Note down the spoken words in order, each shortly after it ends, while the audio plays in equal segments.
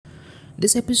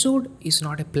This episode is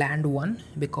not a planned one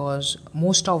because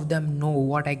most of them know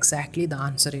what exactly the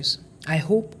answer is. I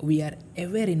hope we are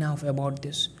aware enough about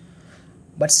this.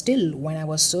 But still, when I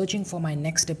was searching for my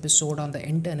next episode on the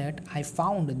internet, I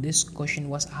found this question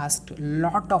was asked a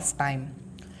lot of time.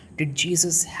 Did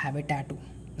Jesus have a tattoo?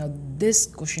 Now, this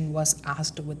question was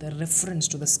asked with a reference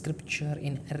to the scripture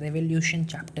in Revelation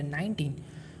chapter 19,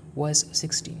 verse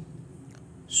 16.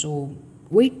 So,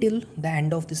 wait till the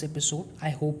end of this episode. I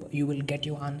hope you will get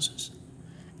your answers.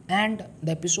 And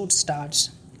the episode starts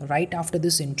right after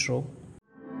this intro.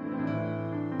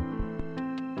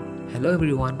 Hello,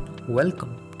 everyone.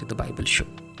 Welcome to the Bible Show.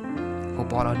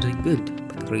 Hope all are doing good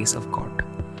by the grace of God.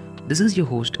 This is your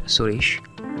host, Suresh.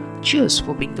 Cheers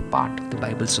for being the part of the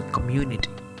Bible Show community.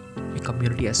 A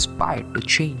community aspired to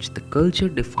change the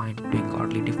culture-defined to a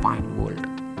godly-defined world.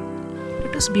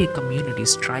 Let us be a community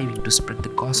striving to spread the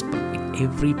gospel in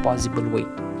every possible way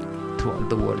throughout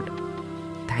the world.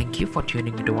 Thank you for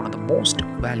tuning into one of the most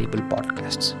valuable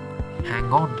podcasts.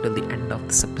 Hang on till the end of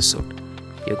this episode.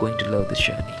 You're going to love this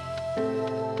journey.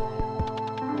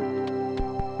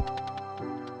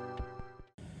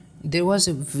 There was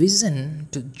a vision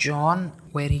to John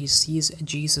where he sees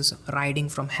Jesus riding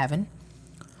from heaven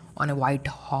on a white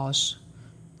horse,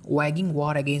 waging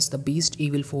war against the beast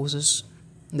evil forces.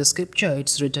 In the scripture,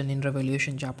 it's written in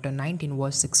Revelation chapter 19,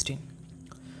 verse 16.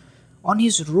 On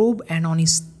his robe and on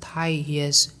his thigh, he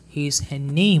has his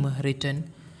name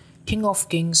written, King of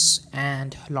Kings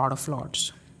and Lord of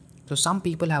Lords. So some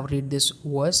people have read this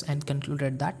verse and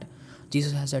concluded that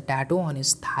Jesus has a tattoo on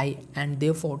his thigh, and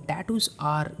therefore tattoos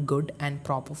are good and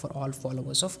proper for all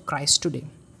followers of Christ today.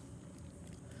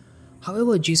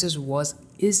 However, Jesus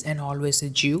is and always a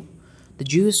Jew. The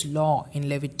Jewish law in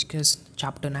Leviticus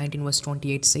chapter 19 verse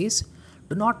 28 says,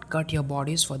 Do not cut your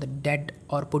bodies for the dead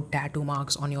or put tattoo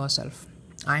marks on yourself.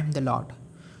 I am the Lord.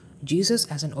 Jesus,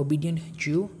 as an obedient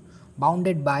Jew,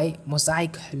 bounded by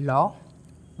Mosaic law,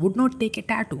 would not take a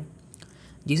tattoo.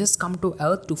 Jesus come to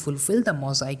earth to fulfill the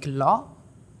Mosaic law,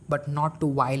 but not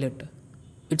to violate it.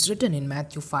 It's written in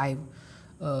Matthew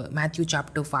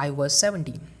chapter 5 verse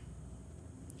 17.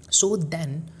 So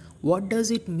then, what does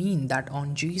it mean that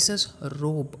on Jesus'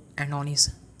 robe and on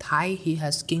his thigh he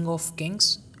has King of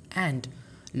Kings and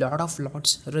Lord of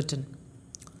Lords written?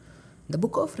 The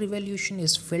book of Revelation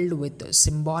is filled with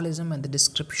symbolism, and the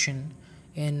description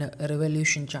in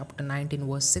Revelation chapter 19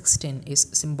 verse 16 is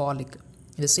symbolic.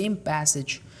 In the same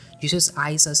passage, Jesus'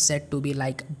 eyes are said to be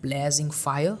like blazing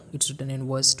fire. It's written in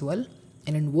verse 12.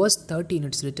 And in verse 13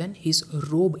 it's written, his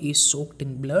robe is soaked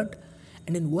in blood.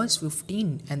 And in verse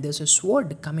 15, and there's a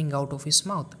sword coming out of his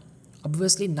mouth.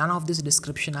 Obviously, none of this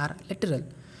description are literal.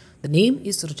 The name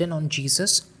is written on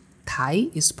Jesus' thigh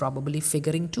is probably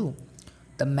figuring too.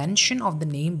 The mention of the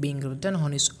name being written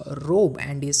on his robe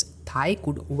and his thigh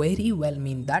could very well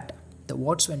mean that the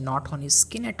words were not on his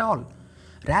skin at all.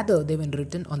 Rather, they were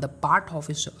written on the part of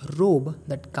his robe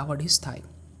that covered his thigh.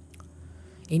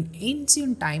 In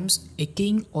ancient times, a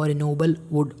king or a noble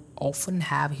would often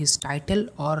have his title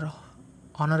or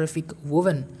honorific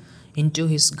woven into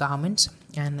his garments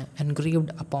and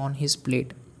engraved upon his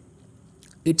blade,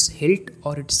 its hilt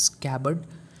or its scabbard,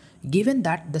 given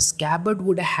that the scabbard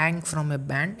would hang from a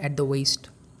band at the waist.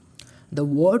 The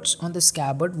words on the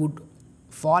scabbard would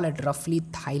fall at roughly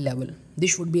thigh level.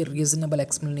 This would be a reasonable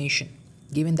explanation,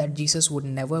 given that Jesus would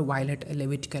never violate a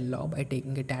Levitical law by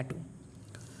taking a tattoo.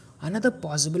 Another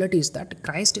possibility is that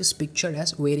Christ is pictured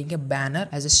as wearing a banner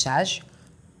as a sash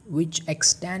which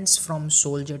extends from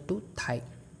shoulder to thigh.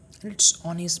 And it's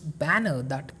on his banner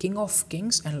that King of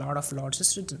Kings and Lord of Lords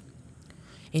is written.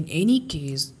 In any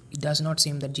case, it does not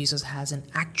seem that Jesus has an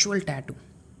actual tattoo.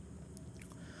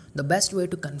 The best way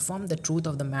to confirm the truth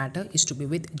of the matter is to be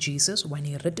with Jesus when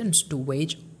he returns to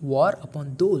wage war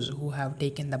upon those who have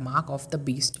taken the mark of the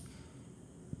beast.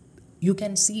 You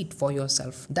can see it for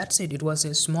yourself. That's it. It was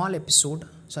a small episode.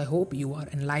 So I hope you are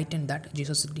enlightened that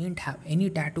Jesus didn't have any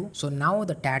tattoo. So now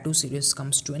the tattoo series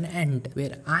comes to an end,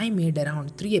 where I made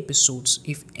around 3 episodes.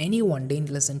 If anyone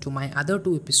didn't listen to my other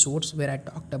 2 episodes where I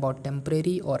talked about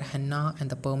temporary or henna and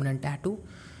the permanent tattoo,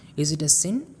 is it a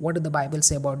sin? What did the Bible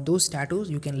say about those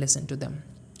tattoos? You can listen to them.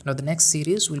 Now the next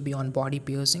series will be on body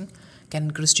piercing,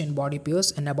 can Christian body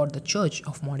pierce, and about the church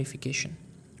of modification.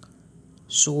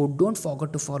 So don't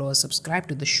forget to follow or subscribe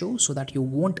to the show so that you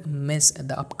won't miss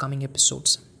the upcoming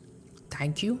episodes.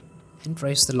 Thank you and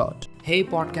praise the Lord. Hey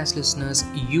podcast listeners,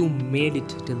 you made it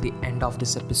till the end of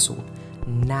this episode.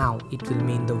 Now it will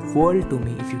mean the world to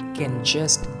me if you can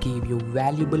just give your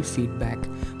valuable feedback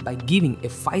by giving a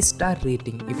 5-star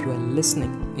rating if you are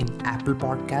listening in Apple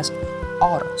Podcast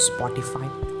or Spotify,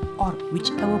 or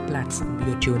whichever platform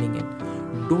you're tuning in.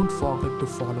 Don't forget to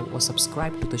follow or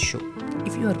subscribe to the show.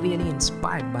 If you are really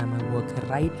inspired by my work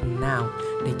right now,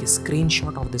 take a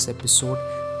screenshot of this episode,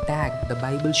 tag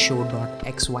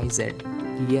thebibleshow.xyz.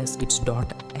 Yes, it's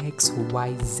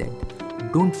 .xyz.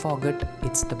 Don't forget,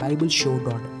 it's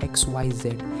thebibleshow.xyz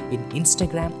in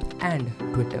Instagram and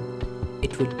Twitter.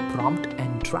 It will prompt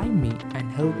and drive me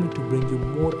and help me to bring you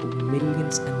more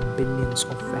millions and billions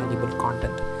of valuable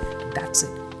content. That's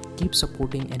it. Keep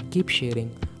supporting and keep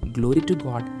sharing. Glory to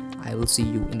God. I will see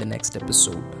you in the next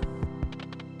episode.